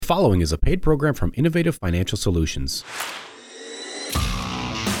following is a paid program from Innovative Financial Solutions.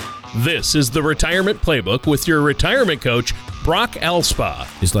 This is the Retirement Playbook with your retirement coach, Brock Elspa.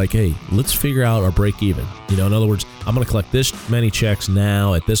 It's like, hey, let's figure out our break even. In other words, I'm going to collect this many checks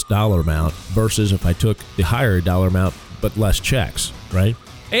now at this dollar amount versus if I took the higher dollar amount but less checks, right?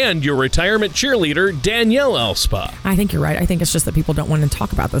 And your retirement cheerleader, Danielle Elspa. I think you're right. I think it's just that people don't want to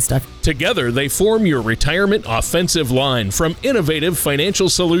talk about this stuff. Together, they form your retirement offensive line from Innovative Financial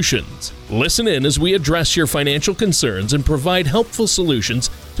Solutions. Listen in as we address your financial concerns and provide helpful solutions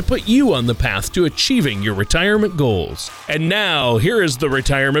to put you on the path to achieving your retirement goals. And now, here is the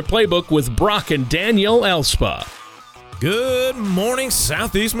Retirement Playbook with Brock and Danielle Elspa. Good morning,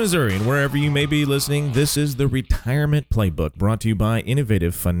 Southeast Missouri, and wherever you may be listening, this is the Retirement Playbook brought to you by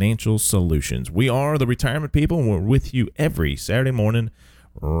Innovative Financial Solutions. We are the retirement people, and we're with you every Saturday morning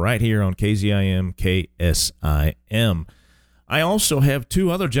right here on KZIM, KSIM. I also have two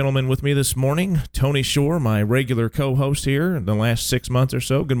other gentlemen with me this morning. Tony Shore, my regular co-host here in the last 6 months or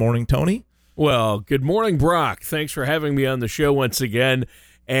so. Good morning, Tony. Well, good morning, Brock. Thanks for having me on the show once again.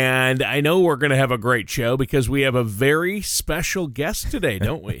 And I know we're going to have a great show because we have a very special guest today,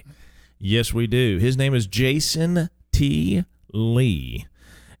 don't we? Yes, we do. His name is Jason T. Lee,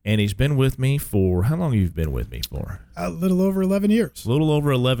 and he's been with me for, how long have you been with me for? A little over 11 years. A little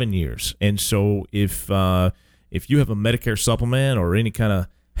over 11 years. And so if you have a Medicare supplement or any kind of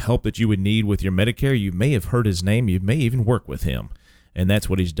help that you would need with your Medicare, you may have heard his name. You may even work with him. And that's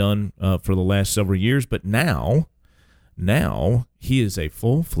what he's done for the last several years. But now he is a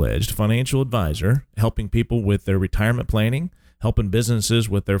full-fledged financial advisor, helping people with their retirement planning, helping businesses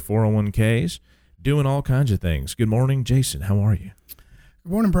with their 401ks, doing all kinds of things. Good morning, Jason. How are you?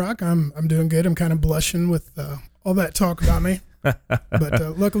 Good morning, Brock. I'm doing good. I'm kind of blushing with all that talk about me.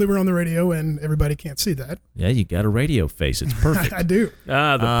 But luckily we're on the radio and everybody can't see that. Yeah, you got a radio face. It's perfect. I do.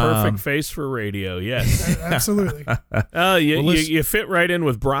 The perfect face for radio, yes. Absolutely. You fit right in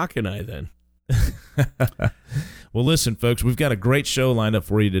with Brock and I then. Well, listen, folks, we've got a great show lined up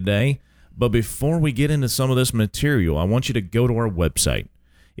for you today. But before we get into some of this material, I want you to go to our website.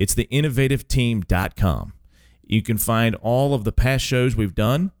 It's theinnovativeteam.com. You can find all of the past shows we've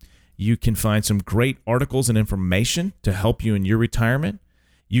done. You can find some great articles and information to help you in your retirement.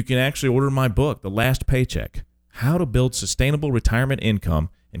 You can actually order my book, The Last Paycheck, How to Build Sustainable Retirement Income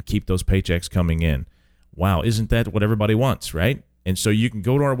and Keep Those Paychecks Coming In. Wow, isn't that what everybody wants, right? And so you can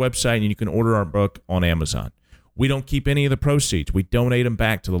go to our website and you can order our book on Amazon. We don't keep any of the proceeds. We donate them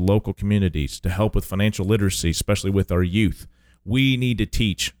back to the local communities to help with financial literacy, especially with our youth. We need to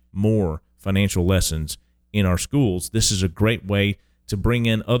teach more financial lessons in our schools. This is a great way to bring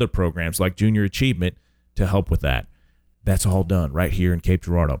in other programs like Junior Achievement to help with that. That's all done right here in Cape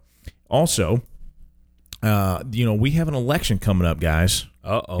Girardeau. Also, we have an election coming up, guys.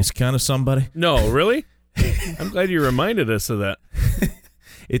 Uh-oh. It's kind of somebody. No, really? I'm glad you reminded us of that.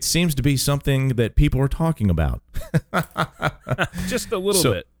 It seems to be something that people are talking about. Just a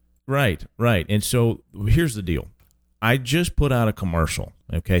little bit. Right. And so here's the deal. I just put out a commercial,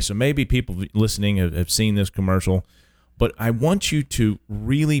 okay? So maybe people listening have seen this commercial, but I want you to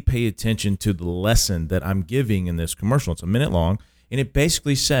really pay attention to the lesson that I'm giving in this commercial. It's a minute long, and it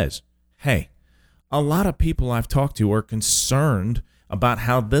basically says, hey, a lot of people I've talked to are concerned about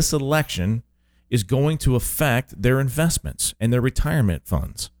how this election is going to affect their investments and their retirement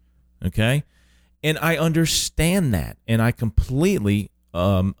funds, okay? And I understand that, and I completely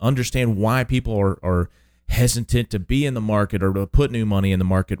understand why people are hesitant to be in the market or to put new money in the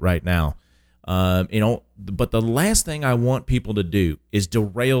market right now. But the last thing I want people to do is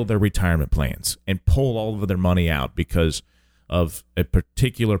derail their retirement plans and pull all of their money out because of a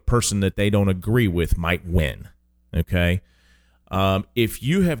particular person that they don't agree with might win, okay? If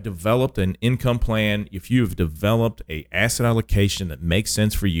you have developed an income plan, if you have developed an asset allocation that makes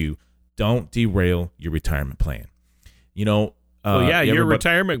sense for you, don't derail your retirement plan. Your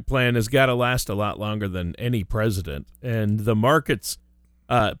retirement plan has got to last a lot longer than any president. And the markets,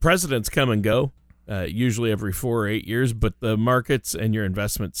 presidents come and go, usually every 4 or 8 years, but the markets and your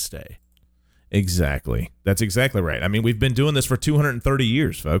investments stay. Exactly. That's exactly right. I mean, we've been doing this for 230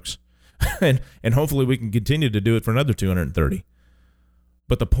 years, folks. and hopefully we can continue to do it for another 230.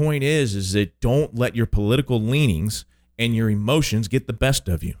 But the point is that don't let your political leanings and your emotions get the best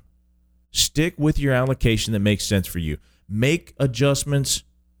of you. Stick with your allocation that makes sense for you. Make adjustments,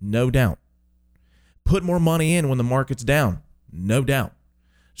 no doubt. Put more money in when the market's down, no doubt.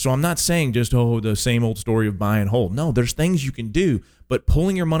 So I'm not saying just, the same old story of buy and hold. No, there's things you can do, but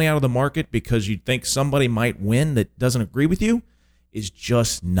pulling your money out of the market because you think somebody might win that doesn't agree with you is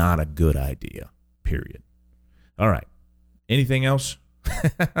just not a good idea, period. All right. Anything else?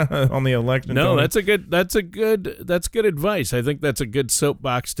 on the election? No, Tony? that's good advice. I think that's a good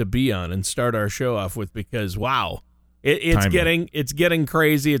soapbox to be on and start our show off with, because wow, it's getting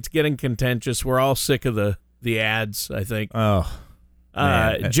crazy. It's getting contentious. We're all sick of the ads, I think. Oh.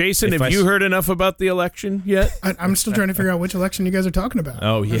 Jason, have you heard enough about the election yet? I'm still trying to figure out which election you guys are talking about.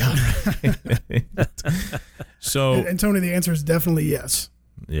 Oh, yeah. So, and Tony, the answer is definitely yes.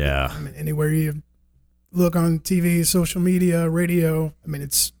 Yeah. I mean, anywhere you look on TV, social media, radio, I mean,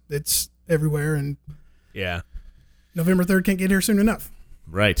 it's everywhere. And yeah, November 3rd can't get here soon enough.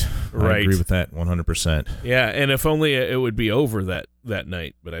 Right. I agree with that 100%. Yeah, and if only it would be over that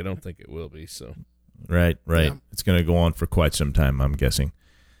night, but I don't think it will be, so... Right. Yeah. It's going to go on for quite some time, I'm guessing.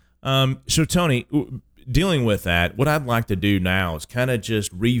 So, Tony, dealing with that, what I'd like to do now is kind of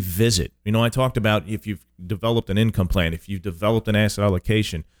just revisit. I talked about if you've developed an income plan, if you've developed an asset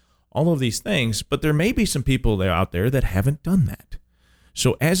allocation, all of these things, but there may be some people out there that haven't done that.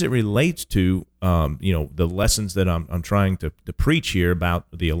 So, as it relates to, the lessons that I'm trying to preach here about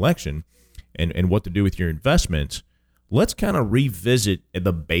the election and what to do with your investments, let's kind of revisit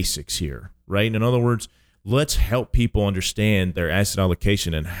the basics here. Right? In other words, let's help people understand their asset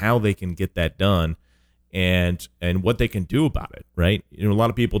allocation and how they can get that done and what they can do about it, right? A lot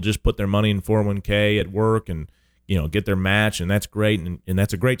of people just put their money in 401k at work and, get their match, and that's great, and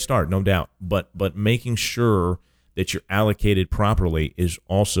that's a great start, no doubt. But making sure that you're allocated properly is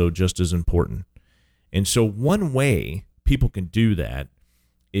also just as important. And so one way people can do that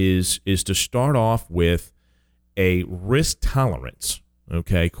is to start off with a risk tolerance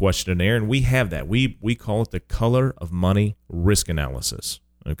questionnaire, and we have that. We call it the color of money risk analysis,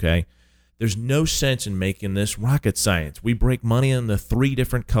 okay? There's no sense in making this rocket science. We break money into 3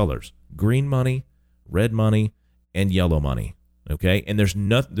 different colors: green money, red money, and yellow money, okay? And there's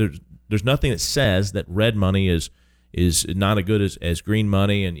nothing that says that red money is not as good as green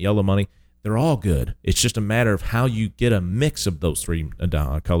money and yellow money. They're all good. It's just a matter of how you get a mix of those 3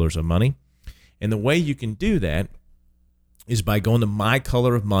 colors of money. And the way you can do that is by going to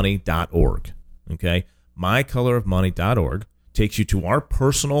mycolorofmoney.org, okay? Mycolorofmoney.org takes you to our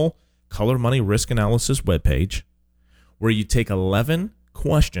personal color money risk analysis webpage, where you take 11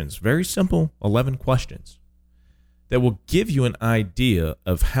 questions, very simple 11 questions, that will give you an idea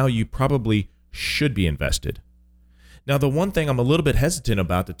of how you probably should be invested. Now, the one thing I'm a little bit hesitant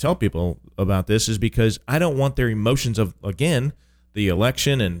about to tell people about this is because I don't want their emotions of, again, the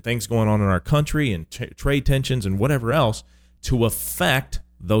election and things going on in our country and trade tensions and whatever else to affect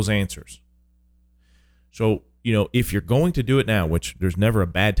those answers. So, if you're going to do it now, which there's never a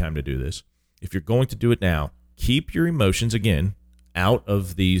bad time to do this, if you're going to do it now, keep your emotions, again, out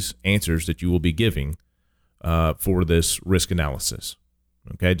of these answers that you will be giving for this risk analysis.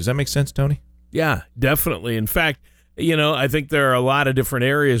 Okay, does that make sense, Tony? Yeah, definitely. In fact, I think there are a lot of different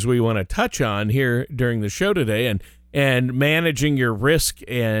areas we want to touch on here during the show today, and managing your risk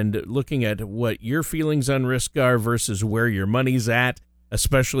and looking at what your feelings on risk are versus where your money's at,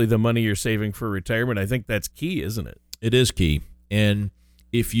 especially the money you're saving for retirement. I think that's key, isn't it? It is key. And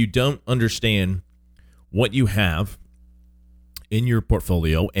if you don't understand what you have in your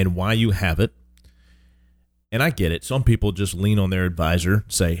portfolio and why you have it, and I get it, some people just lean on their advisor,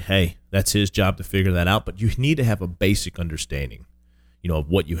 say, hey, that's his job to figure that out, but you need to have a basic understanding, of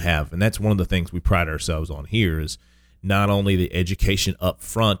what you have. And that's one of the things we pride ourselves on here is not only the education up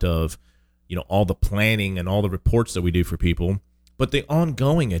front of, all the planning and all the reports that we do for people, but the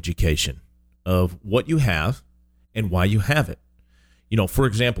ongoing education of what you have and why you have it. For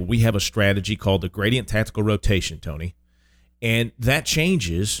example, we have a strategy called the gradient tactical rotation, Tony, and that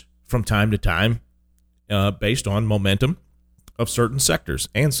changes from time to time based on momentum of certain sectors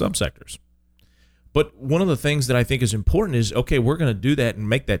and subsectors. But one of the things that I think is important is, okay, we're going to do that and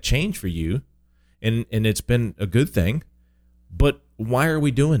make that change for you. And it's been a good thing, but why are we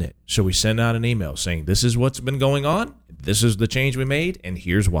doing it? So we send out an email saying, this is what's been going on, this is the change we made, and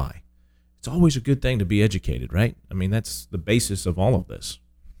here's why. It's always a good thing to be educated, right? I mean, that's the basis of all of this.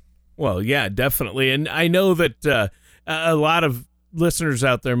 Well, yeah, definitely. And I know that a lot of listeners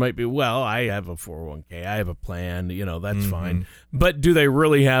out there might be, well, I have a 401k, I have a plan, that's fine. But do they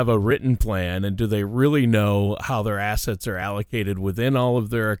really have a written plan, and do they really know how their assets are allocated within all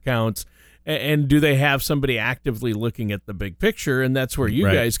of their accounts? And do they have somebody actively looking at the big picture? And that's where you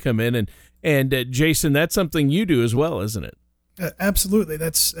guys come in. And Jason, that's something you do as well, isn't it? Absolutely.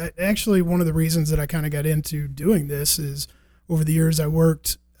 That's actually one of the reasons that I kind of got into doing this is over the years I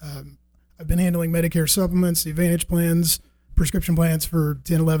worked, I've been handling Medicare supplements, the Advantage plans, prescription plans for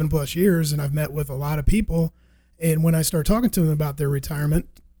 10, 11 plus years. And I've met with a lot of people. And when I start talking to them about their retirement,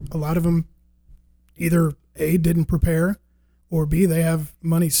 a lot of them either A, didn't prepare, or B, they have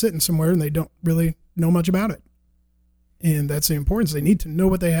money sitting somewhere and they don't really know much about it. And that's the importance. They need to know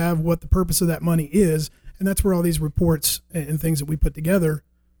what they have, what the purpose of that money is. And that's where all these reports and things that we put together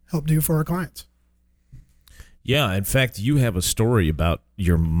help do for our clients. Yeah, in fact, you have a story about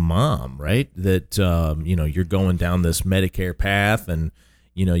your mom, right? That, you're going down this Medicare path and,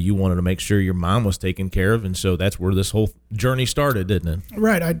 you wanted to make sure your mom was taken care of. And so that's where this whole journey started, didn't it?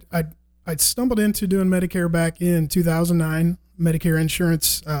 Right. I stumbled into doing Medicare back in 2009, Medicare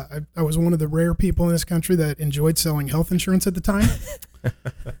insurance. I was one of the rare people in this country that enjoyed selling health insurance at the time.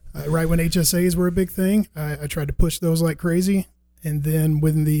 Right when HSAs were a big thing, I tried to push those like crazy. And then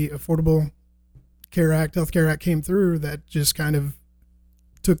when the Affordable Care Act, Healthcare Act came through, that just kind of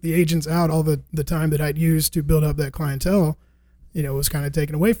took the agents out. All the time that I'd used to build up that clientele, was kind of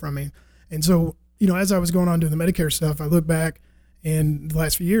taken away from me. And so, as I was going on doing the Medicare stuff, I look back, and the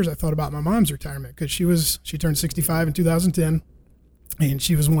last few years I thought about my mom's retirement because she turned 65 in 2010 and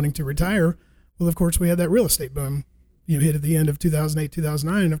she was wanting to retire. Well, of course, we had that real estate boom, hit at the end of 2008,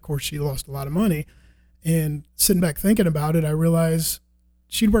 2009. And of course, she lost a lot of money. And sitting back thinking about it, I realized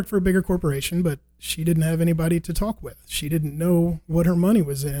she'd worked for a bigger corporation, but she didn't have anybody to talk with. She didn't know what her money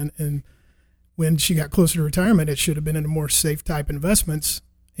was in. And when she got closer to retirement, it should have been in a more safe type investments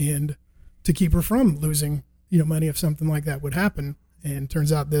and to keep her from losing, money if something like that would happen. And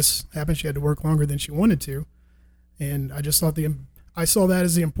turns out this happened. She had to work longer than she wanted to. And I just thought I saw that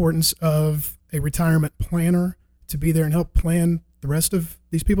as the importance of a retirement planner to be there and help plan the rest of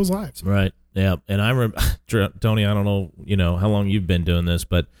these people's lives. Right. Yeah. And I remember, Tony, I don't know, how long you've been doing this,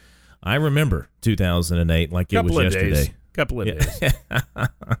 but I remember 2008 like it was yesterday. Couple of days.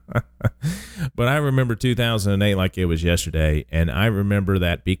 But I remember 2008 like it was yesterday. And I remember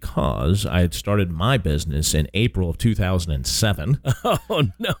that because I had started my business in April of 2007. Oh,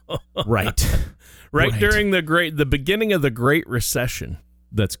 no. Right. Right during the beginning of the Great Recession.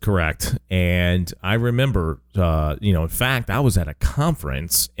 That's correct. And I remember, in fact, I was at a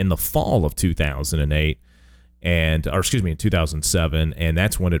conference in the fall of 2008 in 2007. And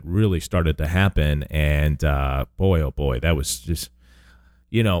that's when it really started to happen. And boy, oh boy, that was just,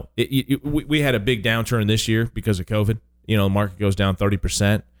 we had a big downturn this year because of COVID. The market goes down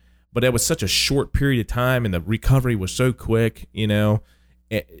 30%, but it was such a short period of time and the recovery was so quick,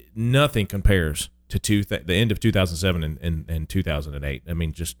 nothing compares to the end of 2007 and 2008. I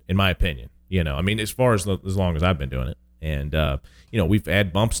mean, just in my opinion, as far as long as I've been doing it. And, we've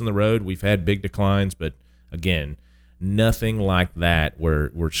had bumps in the road. We've had big declines, but again, nothing like that where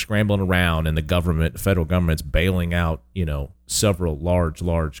we're scrambling around and the federal government's bailing out, several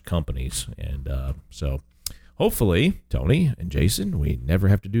large companies. And so hopefully, Tony and Jason, we never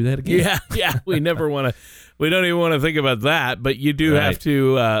have to do that again. Yeah. We don't even want to think about that, but you do have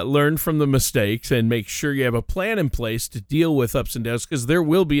to learn from the mistakes and make sure you have a plan in place to deal with ups and downs because there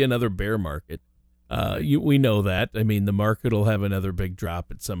will be another bear market. We know that. I mean, the market will have another big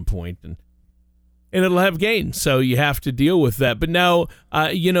drop at some point and it'll have gains. So you have to deal with that. But now,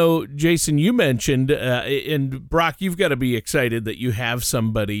 Jason, you mentioned, and Brock, you've got to be excited that you have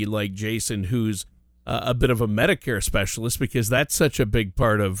somebody like Jason who's a bit of a Medicare specialist because that's such a big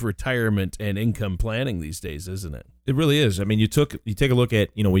part of retirement and income planning these days, isn't it? It really is. I mean, you take a look at,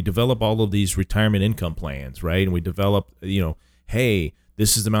 we develop all of these retirement income plans, right? And we develop, hey,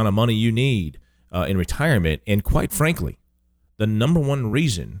 this is the amount of money you need in retirement. And quite frankly, the number one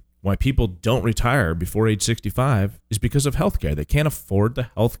reason why people don't retire before age 65 is because of healthcare. They can't afford the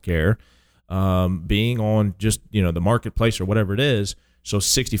healthcare being on just, the marketplace or whatever it is. So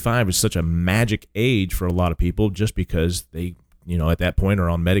 65 is such a magic age for a lot of people just because they, at that point are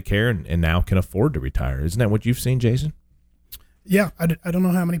on Medicare and now can afford to retire. Isn't that what you've seen, Jason? Yeah. I don't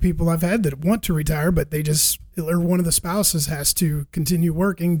know how many people I've had that want to retire, but or one of the spouses has to continue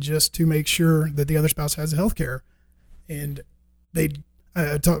working just to make sure that the other spouse has health care. And I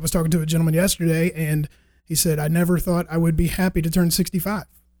was talking to a gentleman yesterday and he said, I never thought I would be happy to turn 65.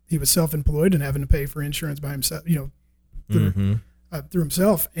 He was self-employed and having to pay for insurance by himself, through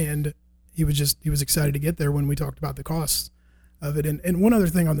himself. And he was excited to get there when we talked about the costs of it. And one other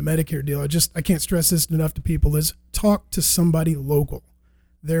thing on the Medicare deal, I can't stress this enough to people is talk to somebody local.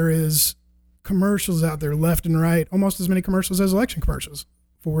 There is commercials out there left and right, almost as many commercials as election commercials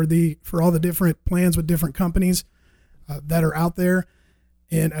for all the different plans with different companies that are out there.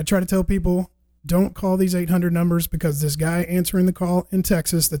 And I try to tell people, don't call these 800 numbers because this guy answering the call in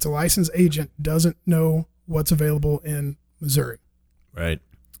Texas that's a licensed agent doesn't know what's available in Missouri. Right.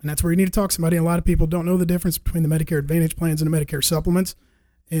 And that's where you need to talk to somebody. And a lot of people don't know the difference between the Medicare Advantage plans and the Medicare supplements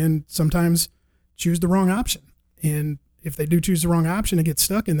and sometimes choose the wrong option. And if they do choose the wrong option and get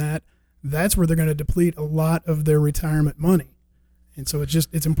stuck in that, that's where they're going to deplete a lot of their retirement money. And so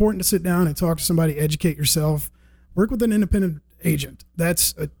it's important to sit down and talk to somebody, educate yourself, work with an independent agent.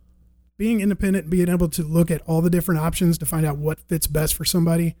 Being independent and being able to look at all the different options to find out what fits best for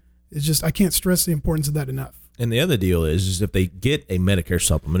somebody is just, I can't stress the importance of that enough. And the other deal is if they get a Medicare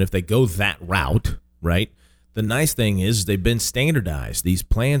supplement, if they go that route, right, the nice thing is they've been standardized. These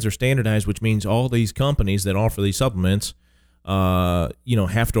plans are standardized, which means all these companies that offer these supplements,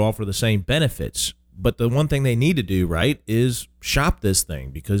 have to offer the same benefits. But the one thing they need to do, right, is shop this thing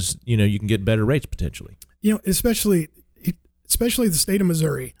because, you can get better rates potentially. Especially the state of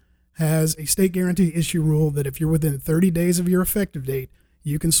Missouri has a state guarantee issue rule that if you're within 30 days of your effective date,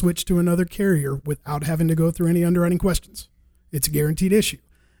 you can switch to another carrier without having to go through any underwriting questions. It's a guaranteed issue.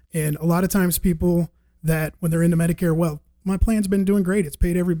 And a lot of times people that when they're into Medicare, well, my plan's been doing great. It's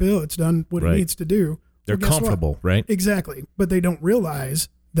paid every bill. It's done what it needs to do. They're comfortable, right? Exactly. But they don't realize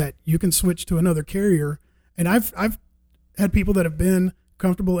that you can switch to another carrier. And I've had people that have been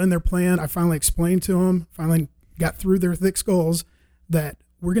comfortable in their plan. I finally explained to them, finally got through their thick skulls that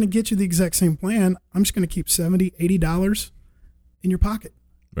we're going to get you the exact same plan. I'm just going to keep $70, $80 in your pocket.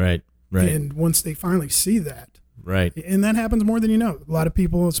 Right. And once they finally see that. Right. And that happens more than you know. A lot of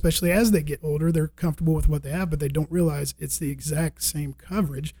people, especially as they get older, they're comfortable with what they have, but they don't realize it's the exact same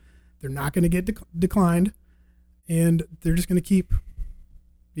coverage. They're not going to get declined, and they're just going to keep,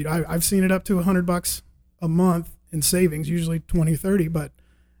 I've seen it up to $100 a month in savings, usually 20, 30, but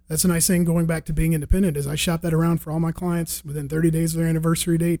that's a nice thing going back to being independent is I shop that around for all my clients within 30 days of their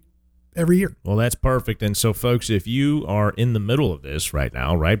anniversary date every year. Well, that's perfect. And so, folks, if you are in the middle of this right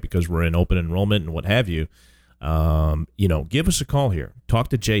now, right, because we're in open enrollment and what have you, give us a call here. Talk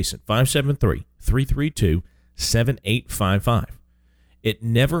to Jason, 573-332-7855. It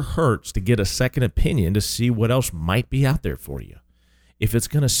never hurts to get a second opinion to see what else might be out there for you. If it's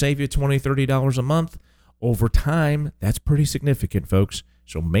going to save you $20, $30 a month, over time, that's pretty significant, folks.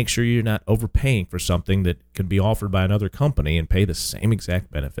 So make sure you're not overpaying for something that can be offered by another company and pay the same exact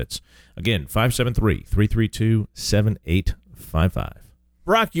benefits. Again, 573-332-7855.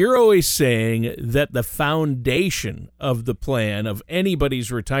 Brock, you're always saying that the foundation of the plan of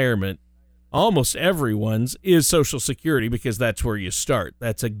anybody's retirement, almost everyone's, is Social Security because that's where you start.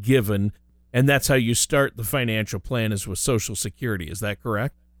 That's a given, and that's how you start the financial plan is with Social Security. Is that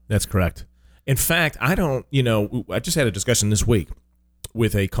correct? That's correct. In fact, I just had a discussion this week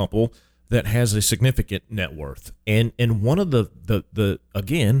with a couple that has a significant net worth. And one of the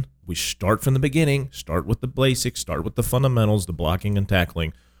again, we start from the beginning, start with the basics, start with the fundamentals, the blocking and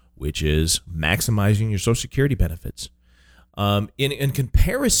tackling, which is maximizing your Social Security benefits. In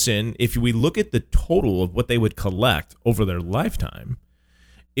comparison, if we look at the total of what they would collect over their lifetime,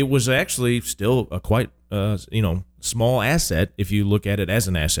 it was actually still a quite small asset if you look at it as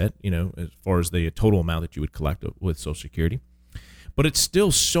an asset, as far as the total amount that you would collect with Social Security. But it's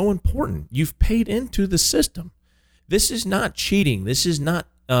still so important. You've paid into the system. This is not cheating. This is not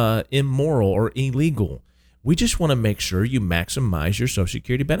immoral or illegal. We just want to make sure you maximize your Social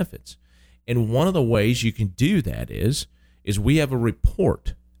Security benefits. And one of the ways you can do that is we have a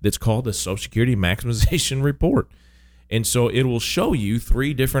report that's called the Social Security Maximization Report. And so it will show you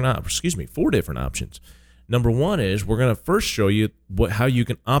four different options. Number one is we're going to first show you how you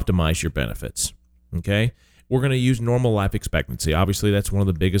can optimize your benefits. Okay? We're going to use normal life expectancy. Obviously, that's one of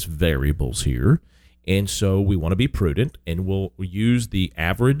the biggest variables here. And so we want to be prudent, and we'll use the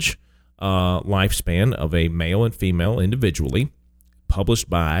average lifespan of a male and female individually published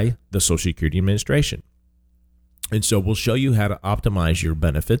by the Social Security Administration. And so we'll show you how to optimize your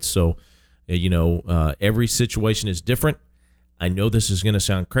benefits. So, every situation is different. I know this is going to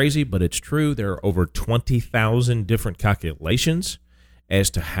sound crazy, but it's true. There are over 20,000 different calculations as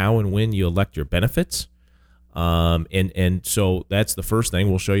to how and when you elect your benefits. And so that's the first thing.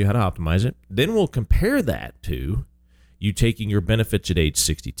 We'll show you how to optimize it. Then we'll compare that to you taking your benefits at age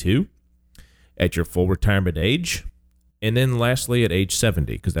 62, at your full retirement age, and then lastly at age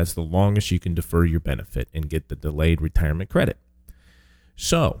 70, because that's the longest you can defer your benefit and get the delayed retirement credit.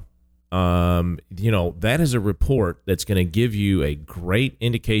 So, that is a report that's going to give you a great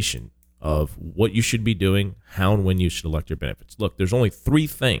indication of what you should be doing, how and when you should elect your benefits. Look, there's only three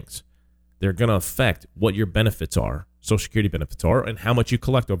things that are going to affect what your benefits are, Social Security benefits are, and how much you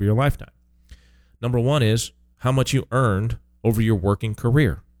collect over your lifetime. Number one is how much you earned over your working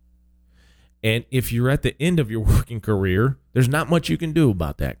career. And if you're at the end of your working career, there's not much you can do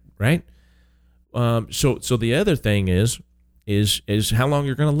about that, right? So the other thing is how long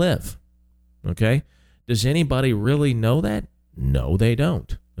you're going to live, okay? Does anybody really know that? No, they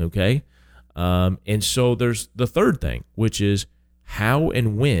don't, okay? And so there's the third thing, which is how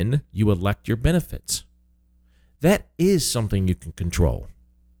and when you elect your benefits. that is something you can control.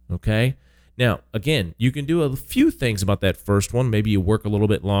 Okay? Now, again, you can do a few things about that first one. Maybe you work a little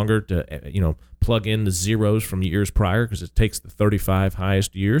bit longer to, plug in the zeros from years prior, because it takes the 35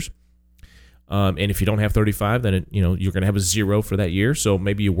 highest years. And if you don't have 35, then you're going to have a zero for that year. So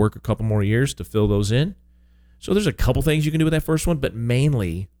maybe you work a couple more years to fill those in. So there's a couple things you can do with that first one, but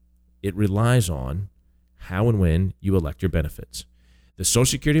mainly it relies on how and when you elect your benefits. The Social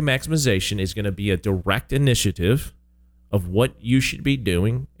Security maximization is going to be a direct initiative of what you should be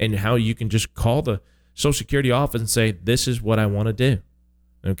doing and how you can just call the Social Security office and say, this is what I want to do.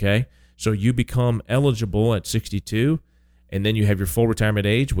 Okay? So you become eligible at 62, and then you have your full retirement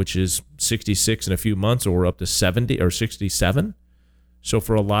age, which is 66 in a few months, or up to 70 or 67. So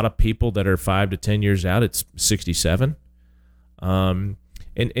for a lot of people that are 5 to 10 years out, it's 67. And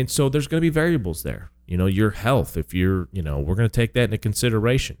so there's going to be variables there. Your health, if you're, we're going to take that into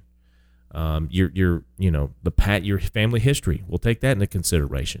consideration. Your family history, we'll take that into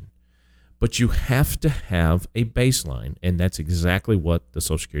consideration. But you have to have a baseline, and that's exactly what the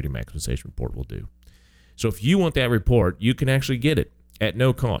Social Security Maximization Report will do. So if you want that report, you can actually get it at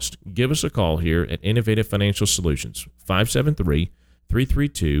no cost. Give us a call here at Innovative Financial Solutions,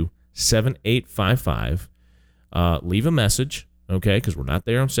 573-332-7855. Leave a message, okay, because we're not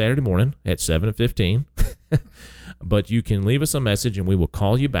there on Saturday morning at 7:15. But you can leave us a message, and we will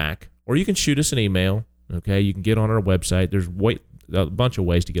call you back. Or you can shoot us an email, okay? You can get on our website. There's a bunch of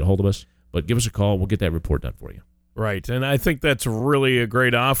ways to get a hold of us. But give us a call. We'll get that report done for you. Right, and I think that's really a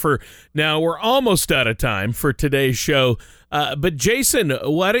great offer. Now, we're almost out of time for today's show, but Jason,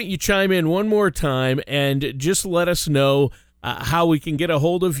 why don't you chime in one more time and just let us know how we can get a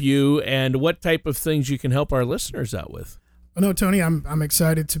hold of you and what type of things you can help our listeners out with. Well, no, Tony, I'm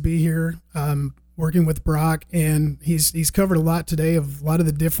excited to be here working with Brock, and he's covered a lot today of a lot of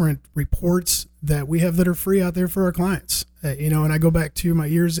the different reports that we have that are free out there for our clients. And I go back to my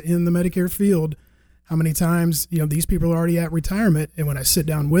years in the Medicare field, how many times, these people are already at retirement, and when I sit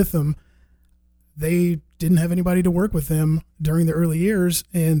down with them, they didn't have anybody to work with them during the early years,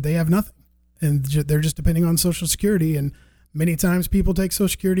 and they have nothing. And they're just depending on Social Security. And many times people take Social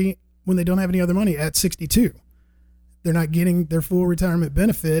Security when they don't have any other money at 62. They're not getting their full retirement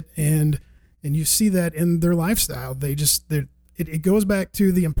benefit, and you see that in their lifestyle. It goes back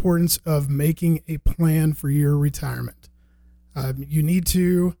to the importance of making a plan for your retirement. You need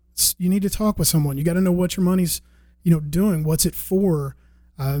to talk with someone. You got to know what your money's, doing. What's it for?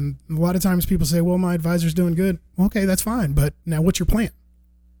 A lot of times people say, well, my advisor's doing good. Well, okay, that's fine. But now what's your plan?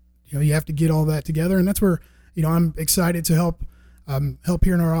 You have to get all that together. And that's where, I'm excited to help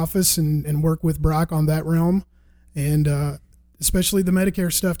here in our office and work with Brock on that realm. And especially the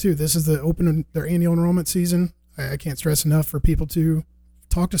Medicare stuff too. This is their annual enrollment season. I can't stress enough for people to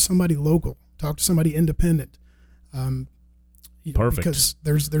talk to somebody local, talk to somebody independent. Perfect. Because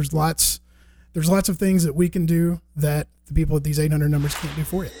there's lots of things that we can do that the people at these 800 numbers can't do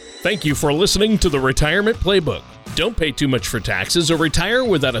for you. Thank you for listening to the Retirement Playbook. Don't pay too much for taxes or retire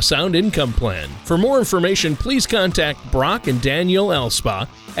without a sound income plan. For more information, please contact Brock and Danielle Elspa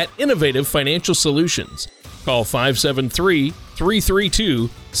at Innovative Financial Solutions. Call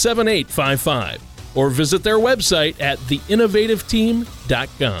 573-332-7855 or visit their website at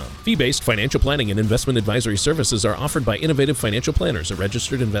theinnovativeteam.com. Fee-based financial planning and investment advisory services are offered by Innovative Financial Planners, a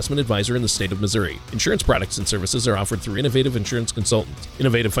registered investment advisor in the state of Missouri. Insurance products and services are offered through Innovative Insurance Consultants.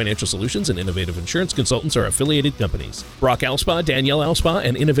 Innovative Financial Solutions and Innovative Insurance Consultants are affiliated companies. Brock Elspa, Danielle Elspa,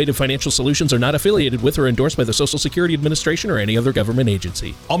 and Innovative Financial Solutions are not affiliated with or endorsed by the Social Security Administration or any other government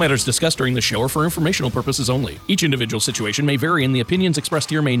agency. All matters discussed during the show are for informational purposes only. Each individual situation may vary, and the opinions expressed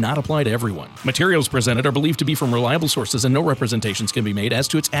here may not apply to everyone. Materials presented are believed to be from reliable sources, and no representations can be made as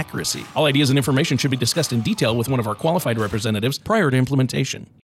to its accuracy. All ideas and information should be discussed in detail with one of our qualified representatives prior to implementation.